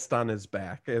a list on his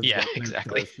back. Yeah,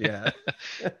 exactly. Yeah.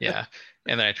 Yeah.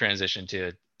 And then I transition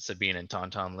to Sabine and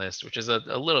Tauntaun list, which is a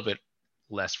little bit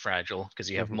less fragile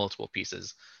because you have multiple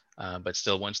pieces. But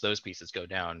still, once those pieces go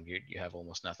down, you have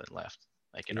almost nothing left.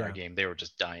 Like in our game, they were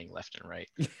just dying left and right.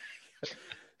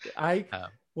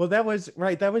 Well, that was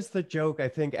right. That was the joke. I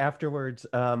think afterwards,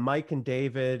 Mike and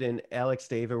David and Alex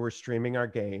David were streaming our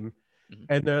game,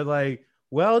 and they're like,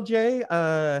 "Well, Jay,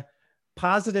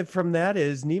 positive from that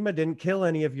is Nema didn't kill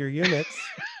any of your units."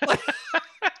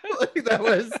 that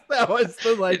was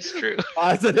the like it's true.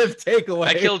 positive takeaway.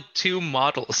 I killed 2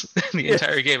 models in the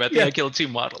entire game. I think I killed 2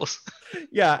 models.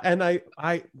 Yeah, and I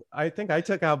think I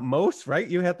took out most, right?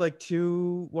 You had like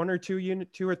 2 or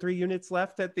 3 units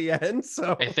left at the end.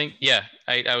 So I think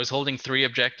I was holding 3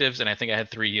 objectives and I think I had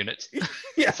 3 units.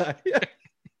 Yeah.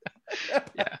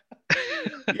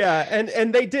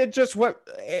 And they did just what,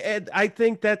 and I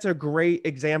think that's a great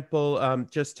example,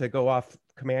 just to go off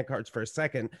command cards for a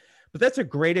second, but that's a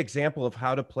great example of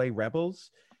how to play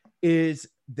Rebels. Is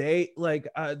they like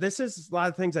this is a lot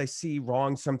of things I see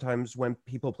wrong sometimes when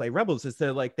people play Rebels, is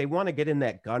they're like, they want to get in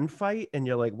that gunfight and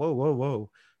you're like, whoa,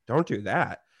 don't do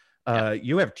that.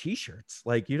 You have t-shirts,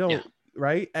 like you don't,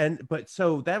 right? But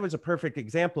so that was a perfect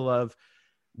example of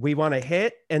we want to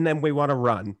hit, and then we want to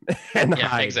run and Yeah,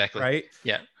 hide, exactly. right?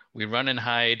 Yeah, we run and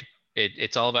hide.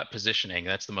 It's all about positioning.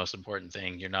 That's the most important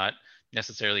thing. You're not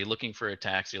necessarily looking for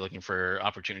attacks. You're looking for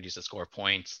opportunities to score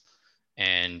points,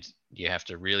 and you have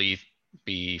to really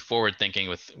be forward thinking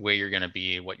with where you're going to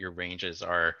be, what your ranges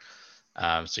are.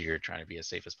 So you're trying to be as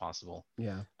safe as possible.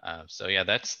 Yeah. So yeah,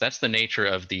 that's the nature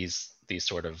of these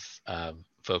sort of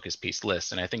focus piece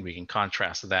lists, and I think we can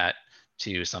contrast that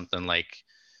to something like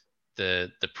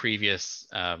the previous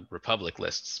Republic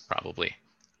lists, probably,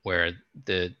 where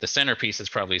the centerpiece is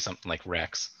probably something like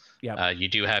Rex. Yeah. You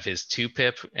do have his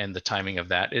 2-pip, and the timing of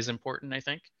that is important, I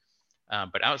think.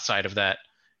 But outside of that,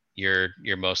 you're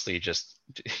mostly just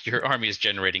your army is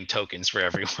generating tokens for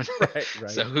everyone. Right.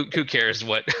 So who cares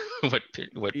what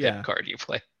Yeah. pip card you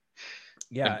play?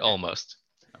 Yeah. Almost.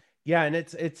 Yeah, and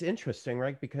it's interesting,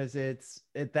 right? Because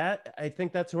that I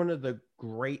think that's one of the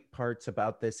great parts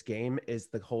about this game is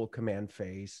the whole command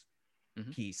phase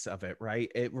piece of it,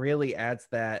 right? It really adds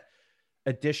that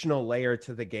additional layer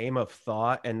to the game of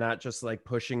thought, and not just like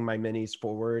pushing my minis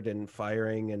forward and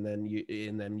firing, and then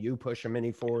you push a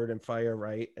mini forward and fire,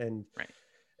 right? And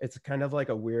it's kind of like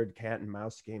a weird cat and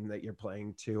mouse game that you're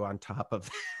playing too on top of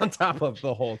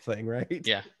the whole thing, right?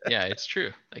 Yeah, it's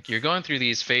true. Like, you're going through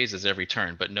these phases every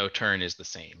turn, but no turn is the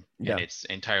same. Yeah. And it's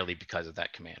entirely because of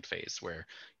that command phase where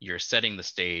you're setting the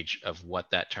stage of what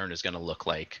that turn is going to look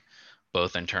like,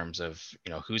 both in terms of,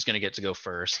 who's going to get to go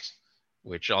first,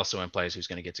 which also implies who's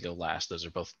going to get to go last. Those are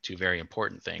both two very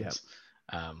important things.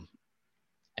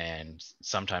 And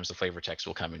sometimes the flavor text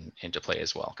will come into play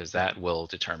as well, because that will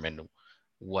determine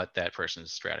what that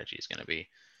person's strategy is going to be.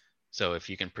 So if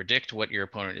you can predict what your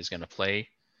opponent is going to play,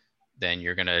 then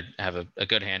you're going to have a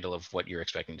good handle of what you're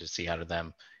expecting to see out of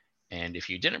them. And if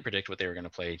you didn't predict what they were going to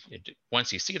play,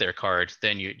 once you see their card,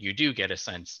 then you do get a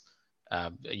sense,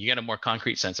 you get a more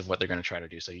concrete sense of what they're going to try to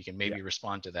do. So you can maybe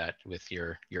respond to that with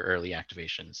your early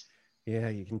activations. Yeah,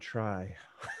 you can try.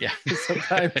 Yeah.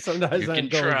 sometimes you that can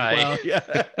goes try. well.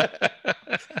 Yeah.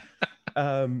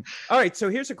 All right. So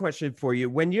here's a question for you.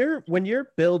 When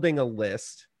you're building a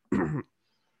list,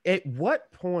 at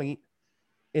what point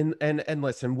and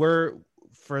listen,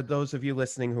 for those of you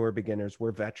listening who are beginners,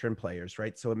 we're veteran players,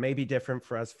 right? So it may be different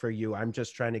for us, for you. I'm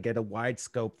just trying to get a wide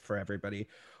scope for everybody.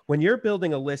 When you're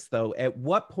building a list, though, at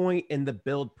what point in the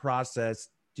build process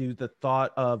do the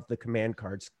thought of the command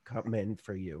cards come in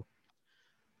for you?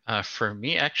 For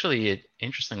me, actually,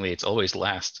 interestingly, it's always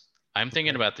last. I'm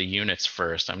thinking about the units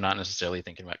first. I'm not necessarily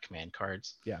thinking about command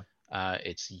cards. Yeah.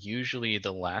 It's usually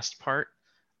the last part,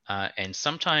 and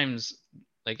sometimes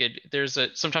there's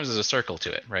a circle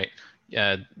to it, right?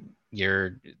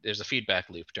 There's a feedback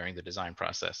loop during the design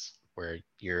process where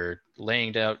you're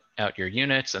laying out your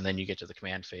units, and then you get to the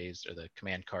command phase or the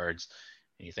command cards,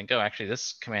 and you think, oh, actually,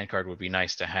 this command card would be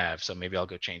nice to have, so maybe I'll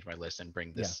go change my list and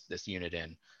bring this unit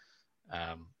in.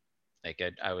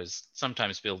 I was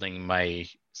sometimes building my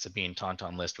Sabine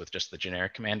Tauntaun list with just the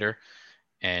generic commander,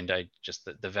 and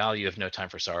the value of No Time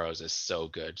for Sorrows is so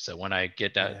good. So when I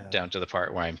get down to the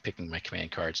part where I'm picking my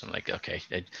command cards, I'm like, okay,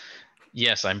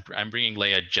 yes, I'm bringing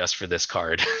Leia just for this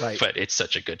card, but it's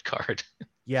such a good card.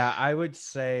 Yeah, I would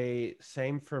say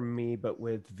same for me, but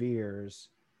with Veers,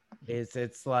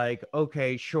 it's like,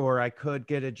 okay, sure, I could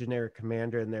get a generic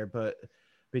commander in there, but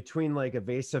between like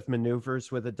evasive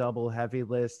maneuvers with a double heavy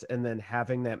list and then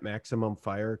having that maximum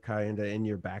fire kind of in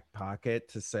your back pocket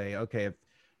to say, okay,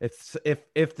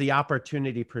 if the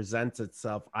opportunity presents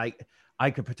itself, I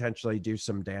could potentially do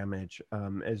some damage,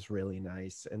 is really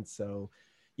nice. And so,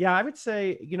 yeah, I would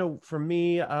say, for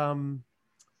me,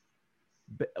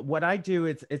 what I do,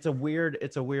 it's a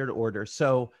weird order.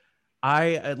 So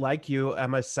I, like you,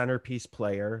 I'm a centerpiece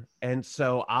player. And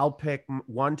so I'll pick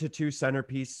 1 to 2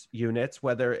 centerpiece units,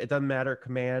 whether it doesn't matter,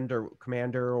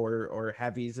 commander or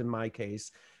heavies in my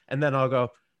case. And then I'll go,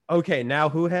 okay, now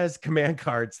who has command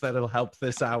cards that'll help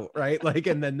this out, right?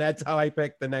 And then that's how I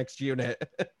pick the next unit.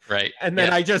 Right. And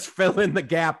then I just fill in the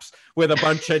gaps with a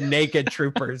bunch of naked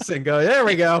troopers and go, there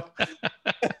we go.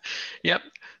 Yep.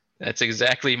 That's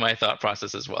exactly my thought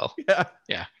process as well.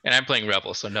 Yeah. And I'm playing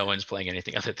Rebel, so no one's playing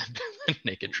anything other than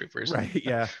naked troopers. Right.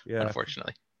 Yeah.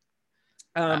 Unfortunately.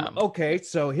 Okay.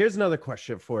 So here's another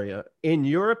question for you. In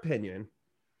your opinion,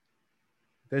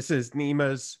 this is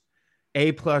Nema's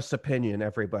A+ opinion,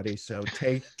 everybody. So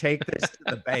take this to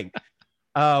the bank.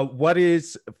 What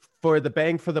is, for the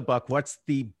bang for the buck, what's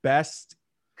the best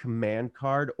command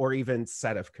card or even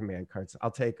set of command cards? I'll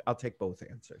take both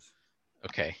answers.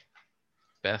 Okay.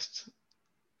 Best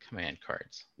command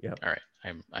cards. Yep. All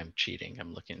right. I'm cheating.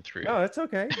 I'm looking through. No, that's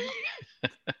okay.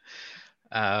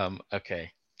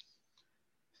 Okay.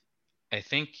 I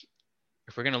think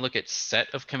if we're gonna look at set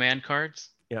of command cards,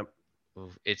 Yep.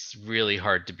 it's really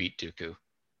hard to beat Dooku.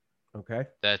 Okay.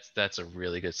 That's a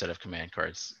really good set of command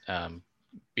cards,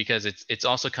 because it's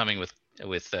also coming with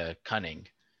cunning.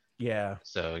 Yeah.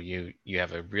 So you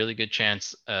have a really good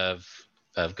chance of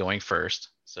going first.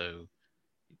 So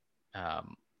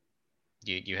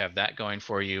you have that going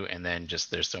for you, and then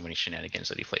just there's so many shenanigans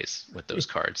that he plays with those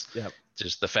cards. Yep.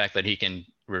 Just the fact that he can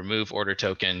remove order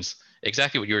tokens,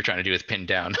 exactly what you were trying to do with pin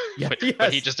down. Yeah. But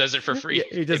he just does it for free.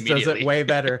 Yeah, he just does it way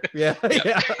better. Yeah.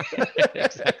 Yeah. Yeah.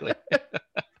 Exactly.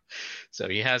 So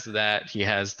he has that. He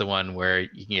has the one where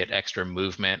you can get extra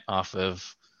movement off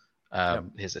of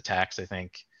his attacks, I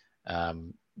think.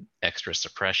 Extra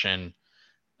suppression.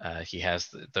 He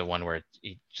has the one where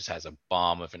he just has a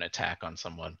bomb of an attack on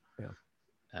someone.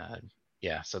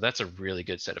 Yeah. So that's a really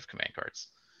good set of command cards.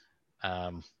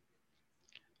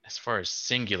 As far as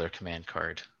singular command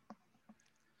card,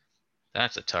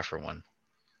 that's a tougher one.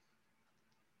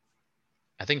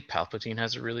 I think Palpatine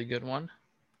has a really good one.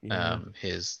 Yeah.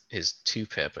 His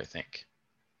 2-pip, I think.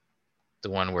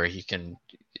 The one where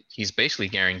he's basically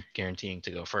guaranteeing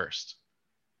to go first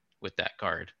with that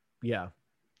card. Yeah.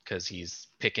 Because he's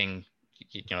picking,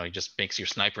 he just makes your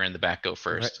sniper in the back go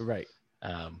first. Right.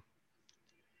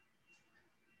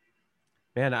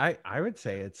 Man, I would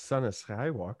say it's Son of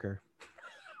Skywalker.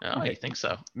 Oh, I think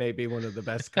so. Maybe one of the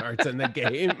best cards in the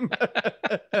game.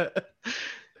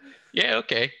 Yeah,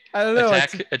 okay. I don't know.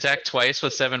 Attack twice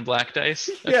with 7 black dice.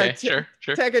 Yeah, Okay,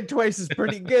 sure. Attacking twice is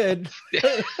pretty good.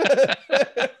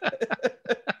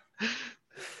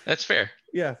 That's fair.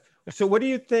 Yeah. So what do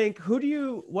you think?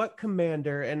 What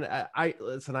commander? And I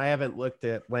listen, I haven't looked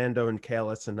at Lando and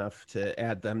Kallus enough to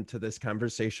add them to this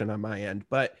conversation on my end,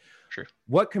 but sure.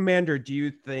 What commander do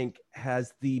you think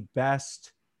has the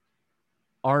best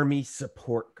army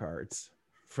support cards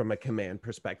from a command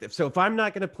perspective? So if I'm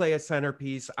not going to play a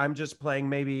centerpiece, I'm just playing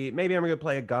maybe I'm going to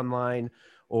play a gun line,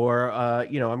 or I'm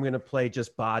going to play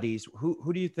just bodies.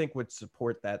 Who do you think would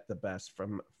support that the best?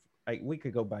 We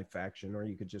could go by faction, or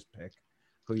you could just pick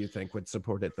who you think would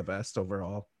support it the best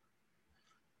overall.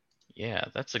 Yeah,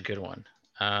 that's a good one.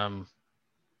 I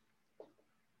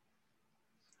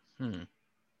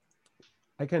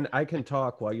can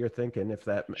talk while you're thinking if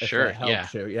that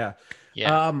helps you.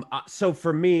 Yeah. So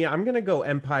for me, I'm gonna go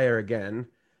Empire again.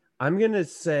 I'm gonna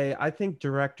say I think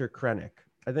Director Krennic.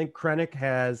 I think Krennic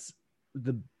has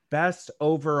the best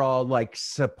overall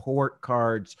support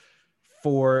cards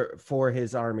for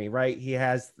his army. Right? He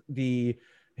has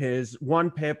his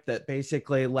 1-pip that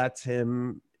basically lets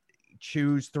him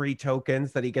choose 3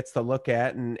 tokens that he gets to look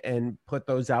at and put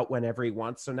those out whenever he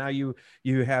wants. So now you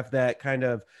have that kind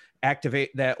of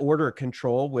activate that order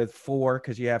control with 4,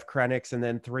 because you have Krennics and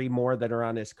then 3 more that are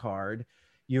on his card.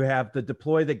 You have the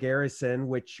deploy the garrison,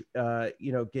 which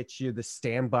gets you the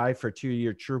standby for 2 of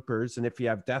your troopers. And if you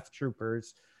have death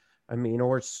troopers,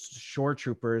 or shore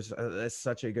troopers, that's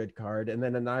such a good card. And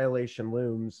then Annihilation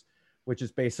Looms, which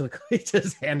is basically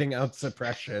just handing out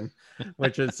suppression,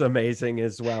 which is amazing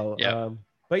as well. Yeah.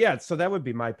 But yeah, so that would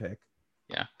be my pick.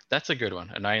 Yeah, that's a good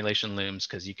one. Annihilation Looms,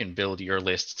 because you can build your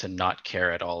list to not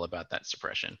care at all about that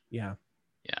suppression. Yeah.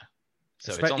 Yeah.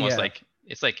 So it's almost like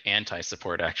it's like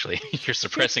anti-support, actually. You're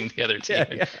suppressing the other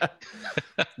team.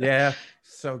 Yeah.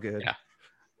 So good. Yeah.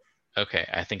 Okay,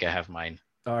 I think I have mine.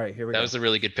 All right, here we go. That was a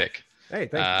really good pick. Hey,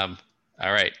 thank you.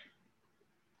 All right.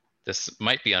 This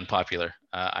might be unpopular.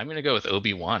 I'm going to go with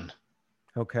Obi-Wan.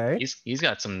 Okay. He's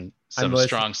got some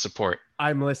strong support.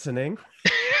 I'm listening.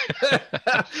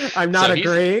 I'm not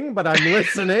agreeing, but I'm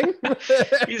listening.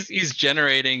 he's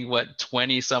generating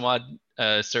 20 some odd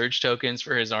surge tokens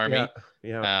for his army.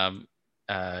 Yeah.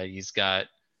 He's got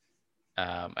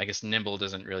I guess Nimble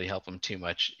doesn't really help him too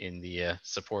much in the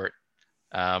support,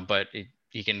 but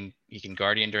he can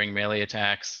Guardian during melee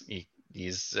attacks.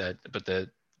 But the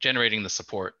generating the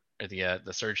support or the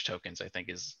surge tokens, I think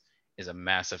is a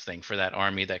massive thing for that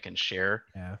army that can share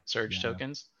surge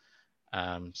tokens.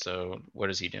 So what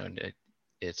is he doing?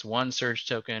 It's 1 surge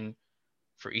token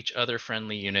for each other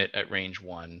friendly unit at range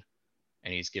 1,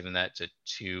 and he's given that to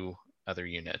 2 other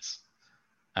units,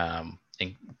 and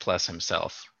plus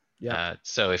himself. Yeah.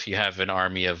 So if you have an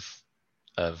army of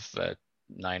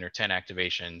 9 or 10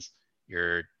 activations,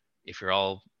 if you're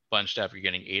all bunched up, you're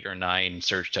getting 8 or 9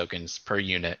 surge tokens per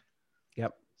unit.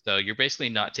 Yep. So you're basically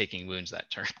not taking wounds that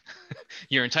turn.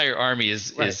 Your entire army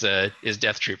is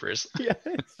death troopers. Yes.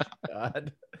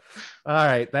 God. All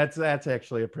right, that's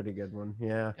actually a pretty good one.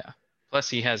 Yeah. Yeah. Plus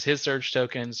he has his surge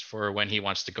tokens for when he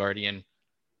wants to Guardian.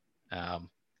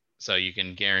 So you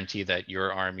can guarantee that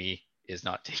your army is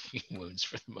not taking wounds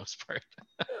for the most part.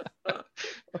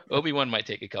 Obi-Wan might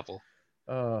take a couple.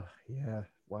 Oh, yeah.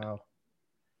 Wow.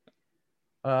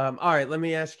 All right, let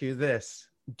me ask you this.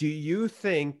 Do you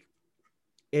think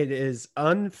it is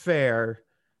unfair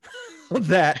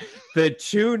that the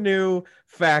two new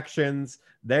factions,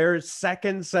 their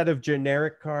second set of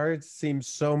generic cards seems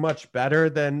so much better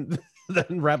than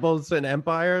Rebels and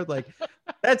Empire? Like,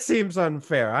 that seems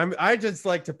unfair. I just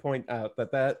like to point out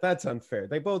that's unfair.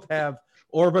 They both have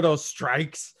orbital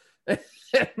strikes.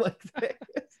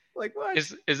 Like what?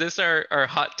 Is this our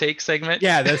hot take segment?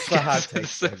 Yeah, that's the hot take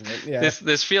segment. Yeah.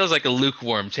 This feels like a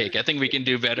lukewarm take. I think we can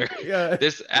do better. Yeah.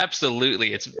 This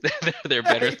absolutely, they're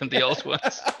better than the old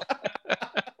ones.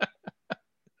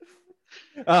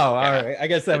 Oh, all right. I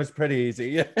guess that was pretty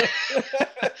easy.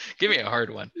 Give me a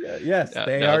hard one. Yeah, yes,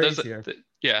 they are easier.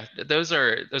 Those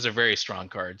are very strong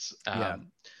cards. Yeah.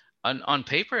 On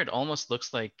paper, it almost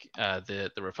looks like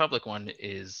the Republic one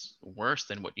is worse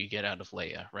than what you get out of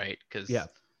Leia, right? Because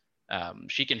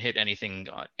she can hit anything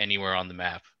anywhere on the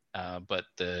map, but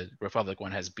the Republic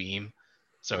one has beam,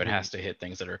 so it has to hit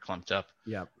things that are clumped up.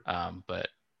 Yeah.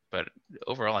 But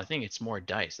overall, I think it's more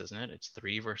dice, isn't it? It's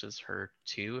 3 versus her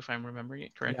 2, if I'm remembering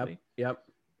it correctly. Yep.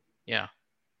 Yeah.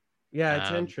 Yeah,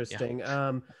 it's interesting.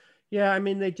 Yeah, I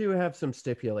mean, they do have some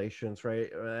stipulations,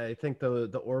 right? I think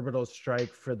the orbital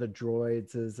strike for the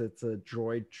droids is it's a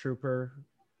droid trooper,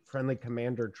 friendly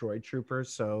commander droid trooper.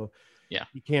 So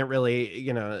you can't really,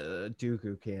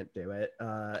 Dooku can't do it.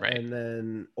 Right. And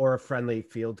then, or a friendly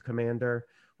field commander,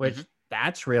 which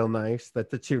that's real nice that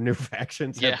the two new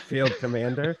factions have field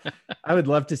commander. I would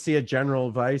love to see a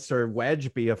General Vice or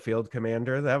Wedge be a field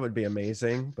commander. That would be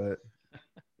amazing, but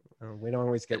we don't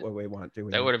always get what we want, do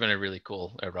we? That would have been a really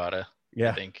cool errata.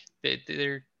 Yeah. I think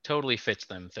they're totally fits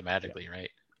them thematically, right?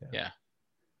 Yeah.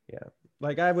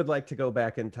 Like, I would like to go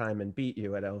back in time and beat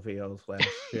you at LVO last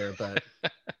year, but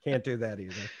can't do that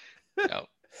either. No.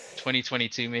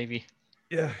 2022 maybe.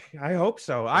 Yeah, I hope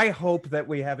so. I hope that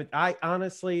we have it. I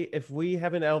honestly, if we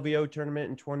have an LVO tournament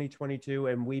in 2022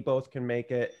 and we both can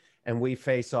make it and we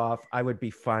face off, I would be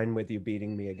fine with you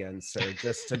beating me again, sir,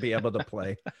 just to be able to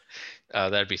play.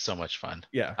 That'd be so much fun.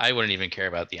 Yeah. I wouldn't even care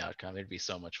about the outcome. It'd be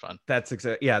so much fun. That's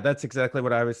exactly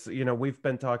what I was, we've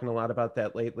been talking a lot about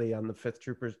that lately on the 5th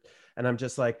Troopers. And I'm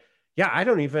just like,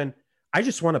 I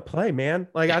just want to play, man.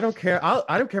 Like, I don't care.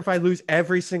 I don't care if I lose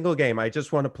every single game. I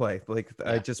just want to play. Like,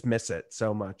 I just miss it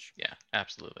so much. Yeah,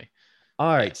 absolutely.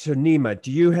 All right. So Nema,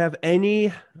 do you have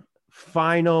any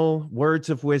final words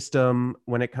of wisdom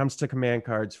when it comes to command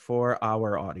cards for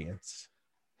our audience?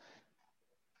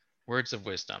 Words of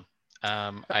wisdom.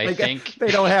 I think they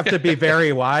don't have to be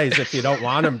very wise if you don't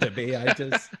want them to be.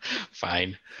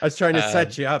 Fine. I was trying to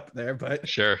set you up there, but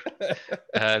sure.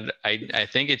 I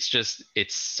think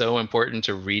it's so important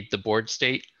to read the board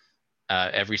state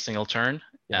every single turn.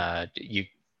 Yeah.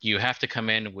 You have to come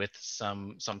in with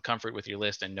some comfort with your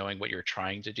list and knowing what you're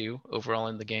trying to do overall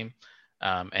in the game,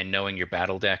 and knowing your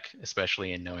battle deck,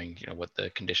 especially, and knowing what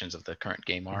the conditions of the current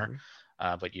game are.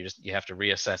 But you have to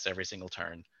reassess every single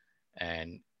turn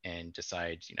and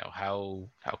decide, how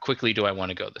quickly do I want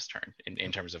to go this turn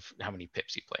in terms of how many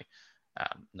pips you play,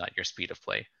 not your speed of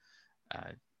play.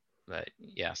 But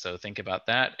yeah, so think about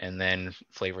that. And then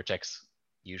flavor text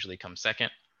usually comes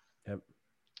second. Yep.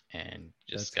 And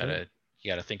just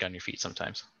you gotta think on your feet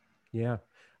sometimes. Yeah,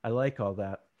 I like all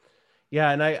that. Yeah,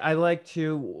 and I like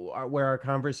to where our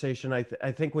conversation,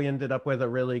 I think we ended up with a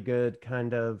really good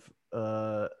kind of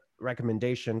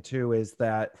recommendation too, is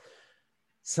that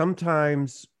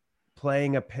sometimes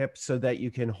playing a pip so that you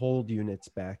can hold units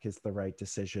back is the right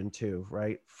decision too,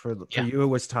 right? For you, it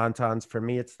was Tauntauns. For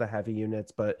me, it's the heavy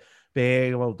units, but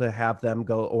being able to have them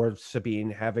go, or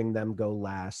Sabine having them go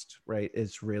last, right,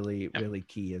 is really, really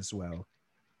key as well.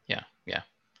 Yeah.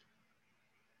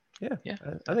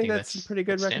 I think that's some pretty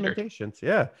good recommendations.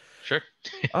 Yeah. Sure.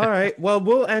 All right. Well,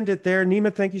 we'll end it there.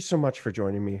 Nema, thank you so much for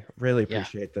joining me. Really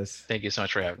appreciate this. Thank you so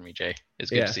much for having me, Jay.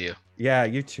 It's good to see you. Yeah,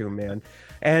 you too, man.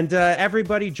 And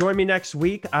everybody, join me next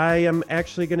week. I am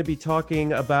actually going to be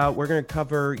talking about, we're going to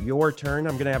cover your turn.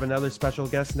 I'm going to have another special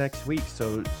guest next week.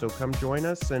 So come join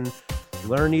us and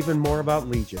learn even more about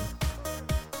Legion.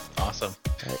 Awesome.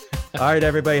 All right,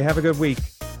 everybody. Have a good week.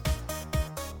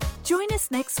 Join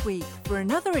us next week for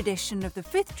another edition of the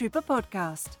 5th Trooper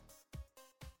Podcast.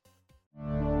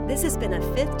 This has been a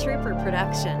 5th Trooper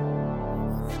production.